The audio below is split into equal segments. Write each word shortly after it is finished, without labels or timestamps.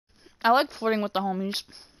I like flirting with the homies.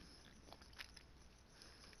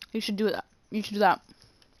 You should do that. You should do that.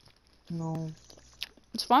 No.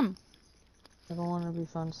 It's fun. I don't want to be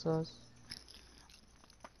fun sus.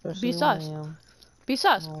 Be sus. Be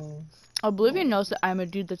sus. No. Oblivion knows that I'm a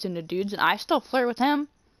dude that's into dudes, and I still flirt with him.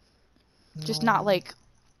 No. Just not like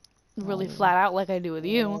really flat out like I do with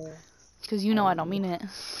you. Because you know I don't mean it.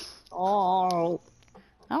 Oh.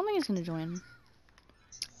 I don't think he's gonna join.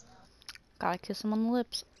 Gotta kiss him on the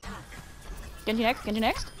lips. Genji next, Genji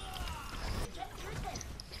next.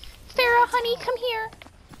 Farah, honey, come here.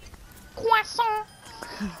 Croissant.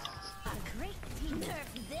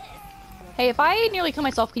 Hey, if I nearly kill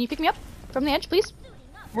myself, can you pick me up from the edge, please?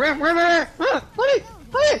 Where? Honey!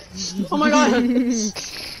 Oh my god!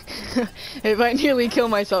 If I nearly kill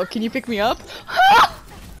myself, can you pick me up?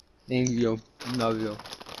 Thank you. Love you.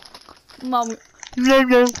 Mom.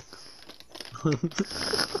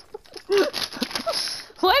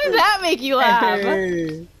 Why did that make you laugh?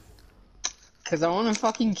 Hey. Cause I wanna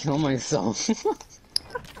fucking kill myself.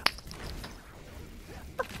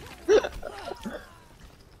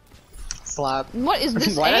 Slap. What is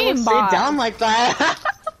this Why did I look aimbot? straight down like that?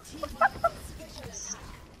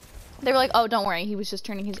 They were like, oh, don't worry, he was just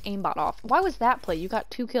turning his aimbot off. Why was that play? You got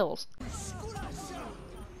 2 kills.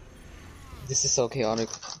 This is so chaotic.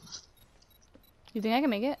 You think I can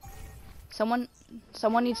make it? Someone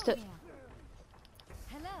needs to.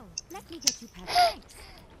 Hello, let me get you past.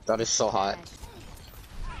 That is so hot.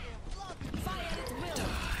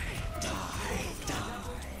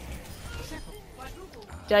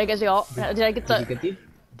 Did I get the all? Did I get the?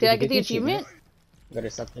 Did I get the achievement? Gotta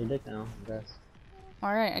suck your dick now, I guess.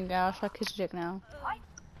 All right, I gotta suck his dick now.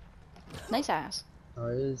 Nice ass.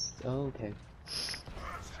 Oh, okay.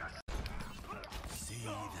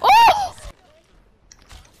 Oh!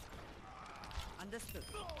 Understood.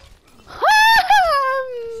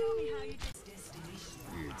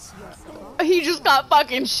 He just got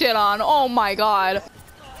fucking shit on. Oh my god.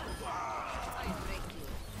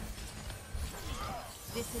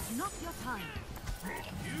 This is not your time.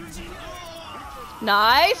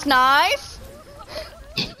 Nice, nice.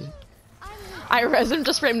 I res him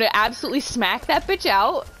just for him to absolutely smack that bitch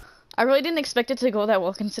out. I really didn't expect it to go that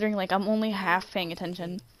well, considering like I'm only half paying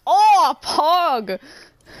attention. Oh, pog!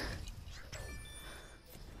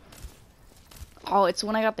 Oh, it's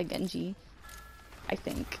when I got the Genji, I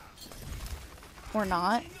think. Or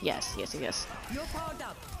not? Yes. You're powered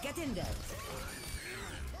up. Get in there.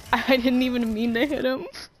 I didn't even mean to hit him.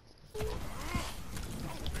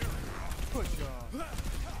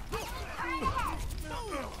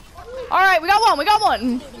 Alright, we got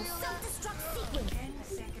one.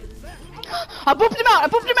 I booped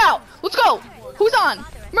him out. Let's go. Who's on?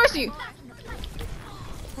 Mercy.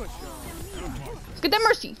 Let's get that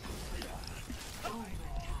Mercy.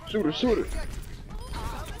 Shoot her.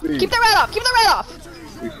 Please. Keep that rat off.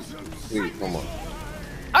 Please, come on.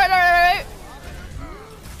 Alright.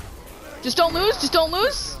 Just don't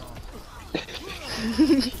lose.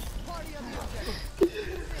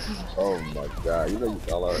 Oh my god, you know you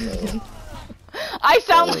fell out now. I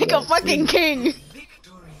sound like a fucking king.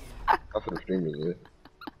 I'm finna stream it, yeah.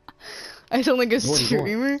 I sound like a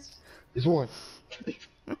streamer. It's one.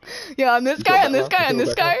 Yeah, on this guy.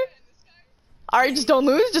 Alright, just don't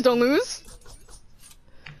lose.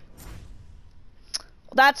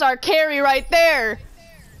 That's our carry right there.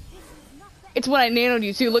 It's when I nanoed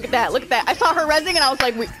you too. Look at that. I saw her rezzing and I was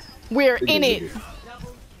like, we're in it.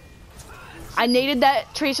 I naded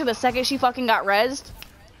that Tracer the second she fucking got rezzed.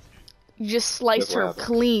 You just sliced her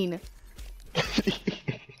clean.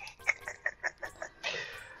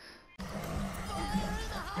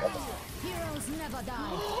 Heroes never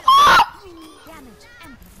die.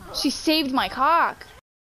 She saved my cock.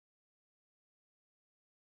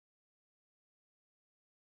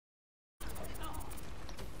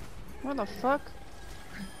 Where the fuck?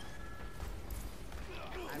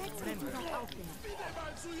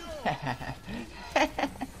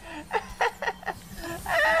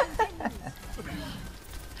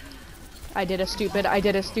 I did a stupid.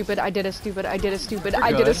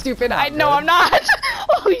 No, I'm not.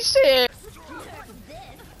 Holy shit.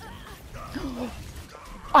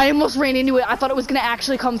 I almost ran into it. I thought it was gonna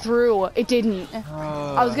actually come through. It didn't.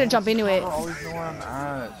 I was gonna jump into it. I always know where I'm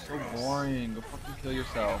at. So boring. Go fucking kill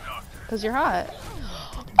yourself. Cause you're hot.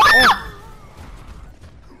 Oh.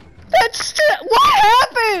 That's shit. What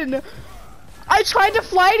happened? I tried to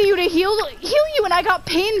fly to you to heal you, and I got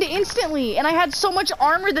pinned instantly. And I had so much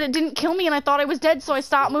armor that it didn't kill me, and I thought I was dead, so I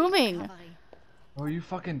stopped moving. Oh, you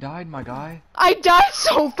fucking died, my guy. I died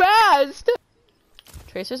so fast.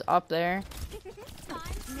 Tracer's up there.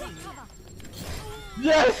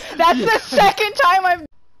 Yes! That's the second time I've.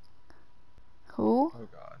 Who? Oh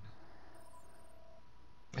god.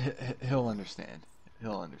 He'll understand.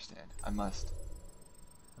 He'll understand. I must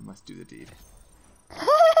do the deed.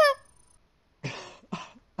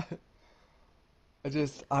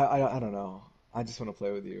 I don't know. I just want to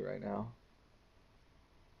play with you right now.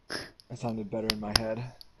 That sounded better in my head.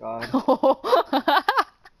 God.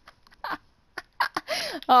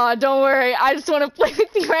 Oh, don't worry. I just want to play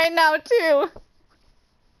with you right now too.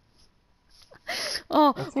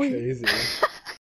 Oh, That's wait. crazy.